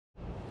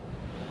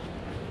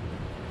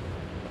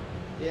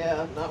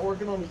Yeah, I'm not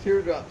working on the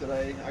teardrop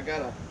today. I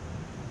gotta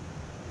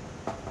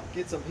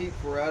get some heat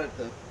for out at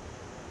the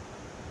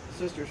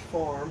sister's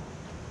farm.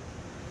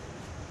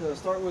 So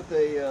start with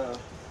a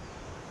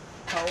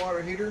hot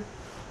water heater.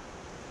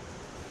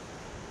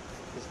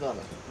 It's not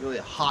really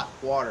a hot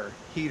water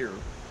heater.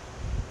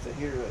 It's a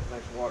heater that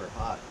makes water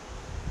hot.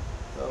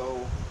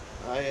 So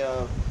I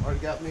already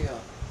got me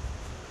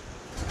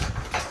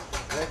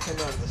that came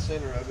out of the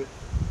center of it,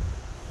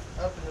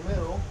 up in the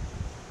middle,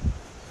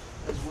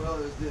 as well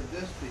as did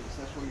this piece.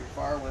 That's where your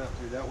fire went up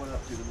to. That went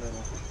up to the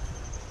middle.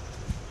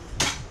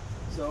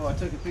 So I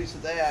took a piece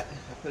of that.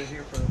 I put it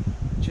here for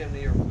the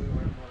chimney or flue,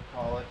 whatever you want to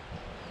call it.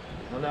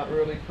 I'm not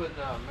really putting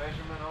a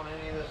measurement on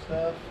any of this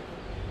stuff.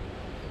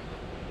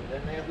 It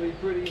doesn't have to be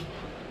pretty.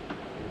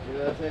 It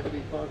does have to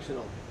be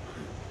functional.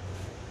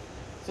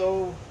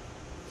 So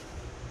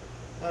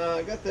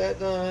I got that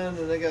done,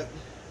 and I got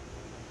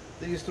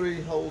these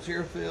 3 holes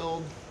here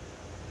filled.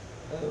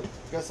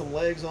 Got some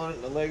legs on it,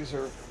 and the legs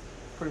are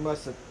pretty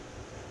much the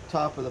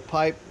top of the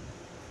pipe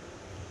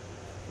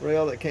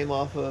rail that came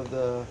off of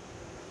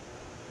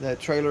that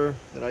trailer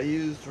that I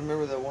used.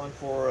 Remember that one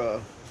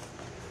for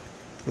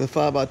the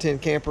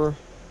 5x10 camper?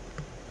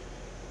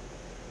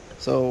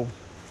 So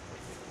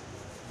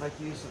make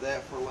use of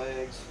that for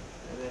legs,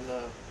 and then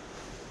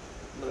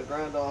I'm going to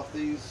grind off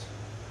these.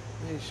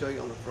 Let me show you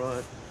on the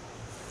front.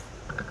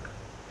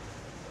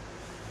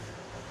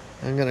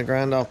 I'm going to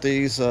grind off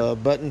these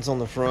buttons on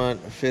the front,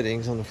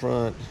 fittings on the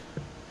front.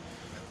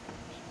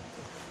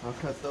 I'll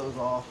cut those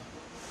off,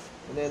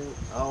 and then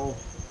I'll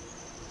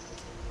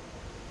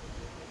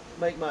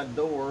make my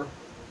door.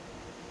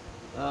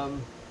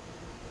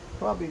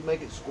 Probably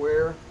make it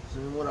square. So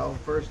then what I'll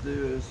first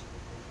do is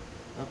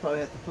I'll probably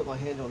have to put my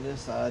hinge on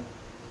this side.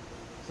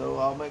 So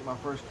I'll make my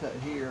first cut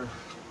here,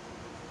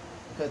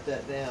 cut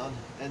that down,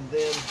 and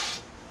then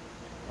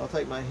I'll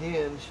take my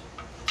hinge.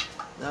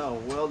 Now I'll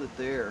weld it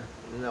there,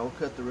 and then I'll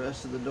cut the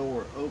rest of the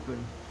door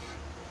open,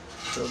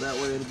 so that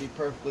way it'll be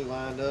perfectly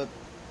lined up.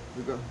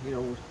 We're going, you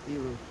know,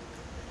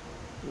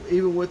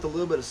 even with a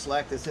little bit of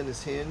slack that's in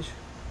this hinge,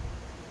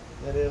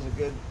 that is a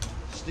good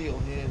steel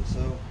hinge,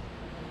 so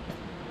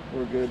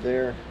we're good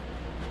there.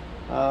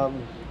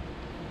 And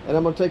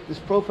I'm going to take this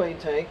propane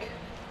tank,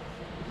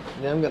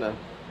 and I'm going to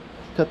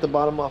cut the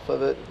bottom off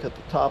of it, cut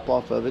the top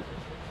off of it.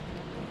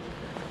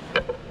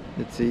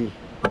 Let's see.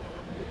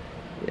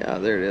 Yeah,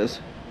 there it is.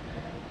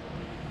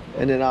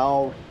 And then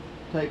I'll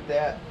take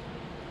that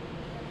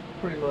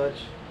pretty much,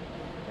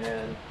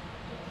 and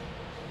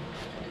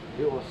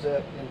it will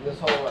set in this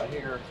hole right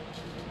here,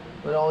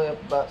 but only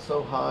up about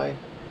so high.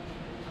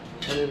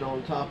 And then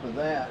on top of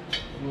that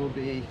will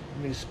be,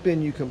 let me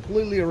spin you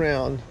completely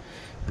around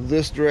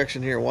this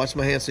direction here. Watch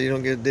my hand so you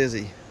don't get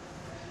dizzy.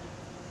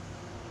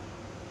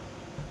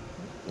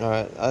 All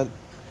right, I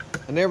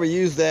never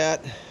used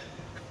that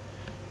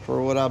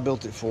for what I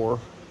built it for,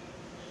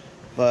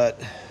 but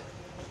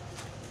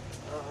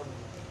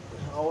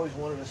I always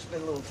wanted to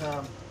spend a little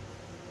time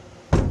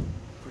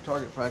for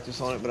target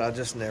practice on it, but I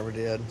just never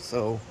did.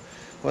 So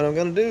what I'm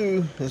going to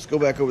do, let's go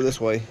back over this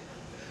way.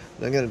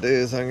 What I'm going to do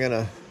is I'm going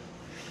to,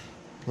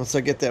 once I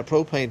get that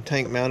propane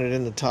tank mounted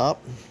in the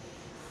top,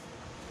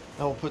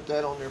 I will put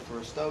that on there for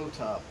a stove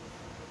top.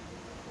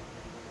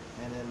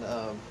 And then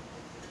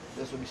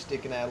this will be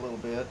sticking out a little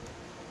bit.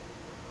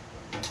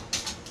 And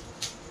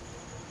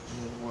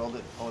then weld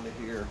it onto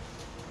here.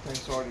 The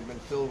tank's already been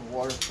filled with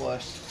water,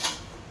 flushed,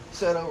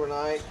 set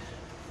overnight.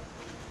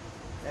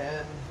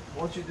 And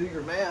once you do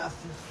your math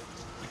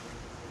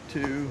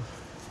you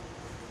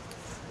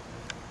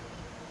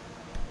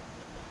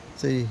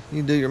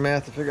do your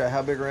math to figure out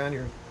how big around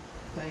your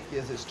tank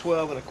is. It's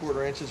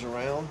 12¼ inches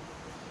around.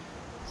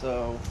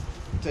 So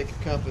you take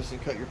a compass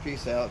and cut your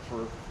piece out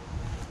for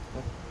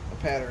a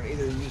pattern,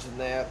 either using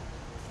that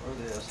or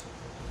this.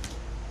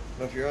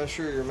 But if you're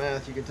unsure of your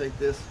math, you can take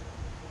this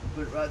and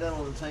put it right down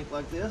on the tank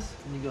like this,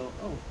 and you go,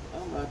 oh,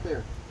 I'm right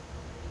there.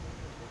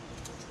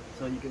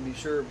 So you can be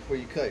sure before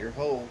you cut your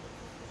hole.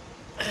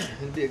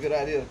 It'd be a good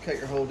idea to cut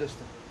your hole just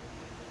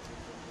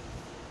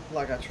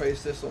like I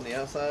traced this on the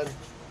outside.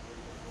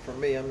 For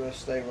me, I'm going to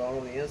stay right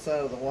on the inside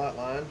of the white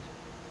line,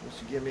 which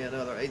should give me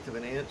another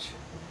 1/8 inch.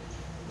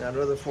 Now I'd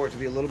rather for it to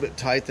be a little bit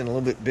tight than a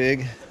little bit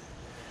big,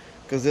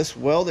 because this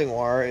welding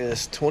wire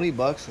is 20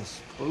 bucks a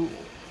spool.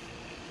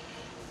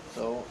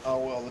 So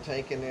I'll weld the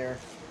tank in there,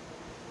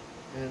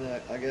 and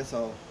I guess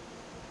I'll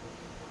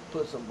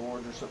put some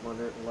boards or something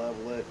under it and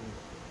level it, and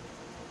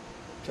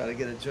try to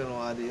get a general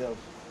idea of,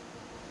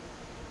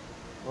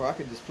 or I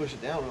could just push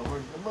it down real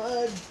hard in the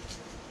mud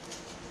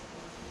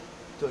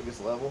until it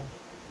gets level.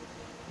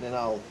 Then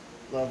I'll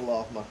level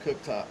off my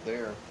cooktop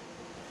there.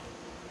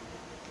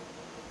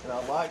 And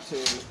I'd like to,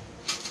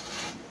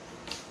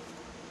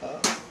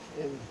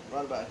 in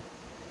right about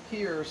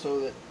here, so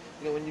that,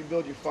 you know, when you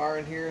build your fire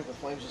in here, the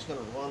flame's just going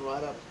to run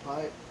right up the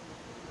pipe.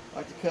 I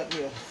like to cut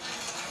me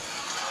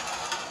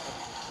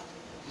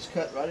just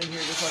cut right in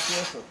here just like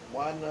this, so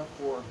wide enough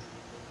for a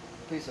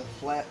piece of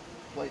flat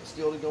plate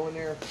steel to go in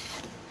there,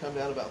 come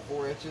down about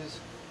 4 inches.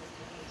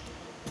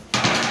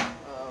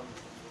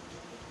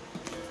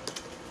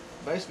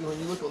 basically when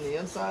you look on the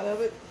inside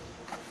of it,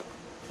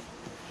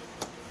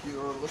 if you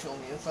were looking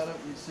on the inside of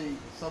it, you see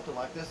something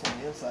like this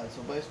on the inside.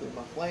 So basically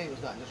my flame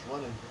is not just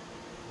running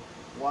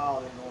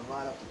wild and going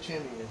right up the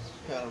chimney. It's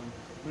kind of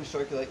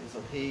recirculating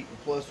some heat,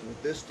 and plus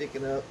with this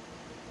sticking up,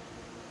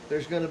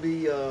 there's going to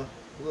be a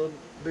little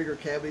bigger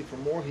cavity for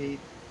more heat.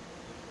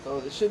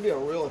 So this should be a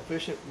real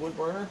efficient wood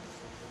burner.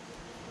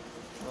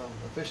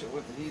 Efficient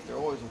with the heat. They're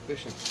always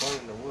efficient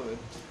burning the wood.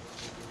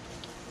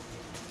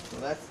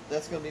 So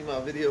that's going to be my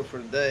video for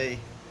today,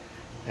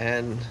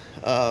 and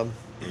I'll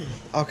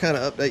kind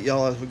of update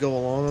y'all as we go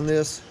along on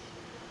this.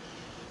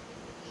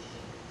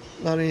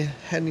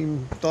 Hadn't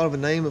even thought of a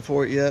name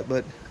for it yet,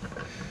 but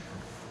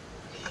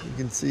you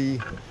can see.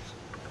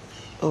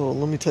 Oh,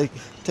 let me take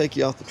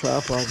you off the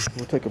tripod.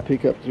 We'll take a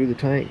peek up through the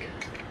tank.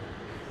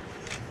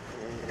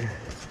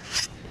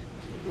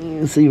 You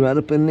can see right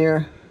up in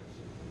there,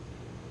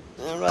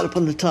 right up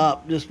on the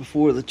top, just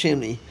before the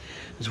chimney,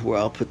 is where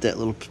I'll put that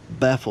little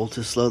baffle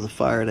to slow the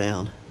fire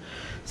down,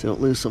 so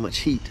don't lose so much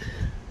heat.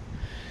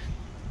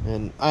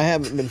 And I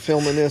haven't been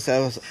filming this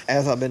as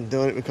I've been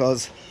doing it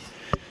because,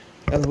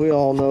 as we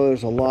all know,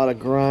 there's a lot of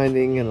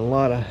grinding and a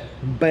lot of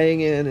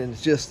banging, and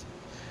it's just,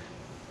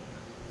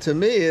 to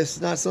me, it's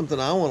not something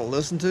I want to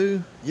listen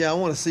to. Yeah, I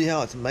want to see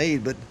how it's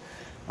made, but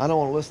I don't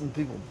want to listen to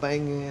people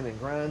banging and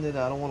grinding.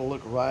 I don't want to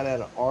look right at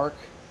an arc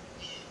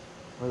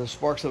or the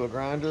sparks of a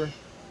grinder.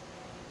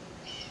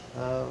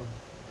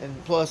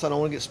 And plus, I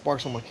don't want to get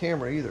sparks on my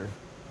camera either.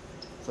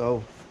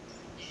 So,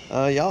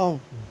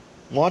 y'all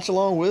watch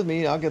along with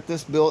me. I'll get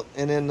this built,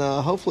 and then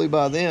hopefully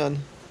by then,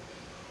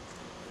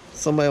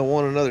 somebody will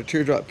want another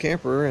teardrop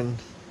camper, and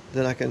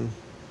then I can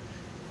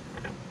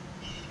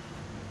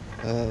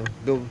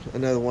build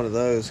another one of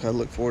those. I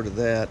look forward to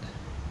that.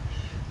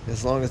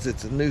 As long as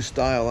it's a new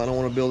style, I don't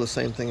want to build the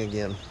same thing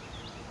again.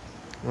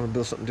 I want to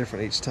build something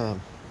different each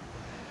time.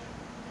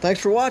 Thanks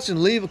for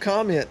watching. Leave a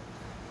comment.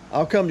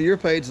 I'll come to your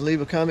page and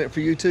leave a comment for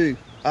you too.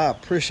 I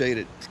appreciate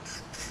it.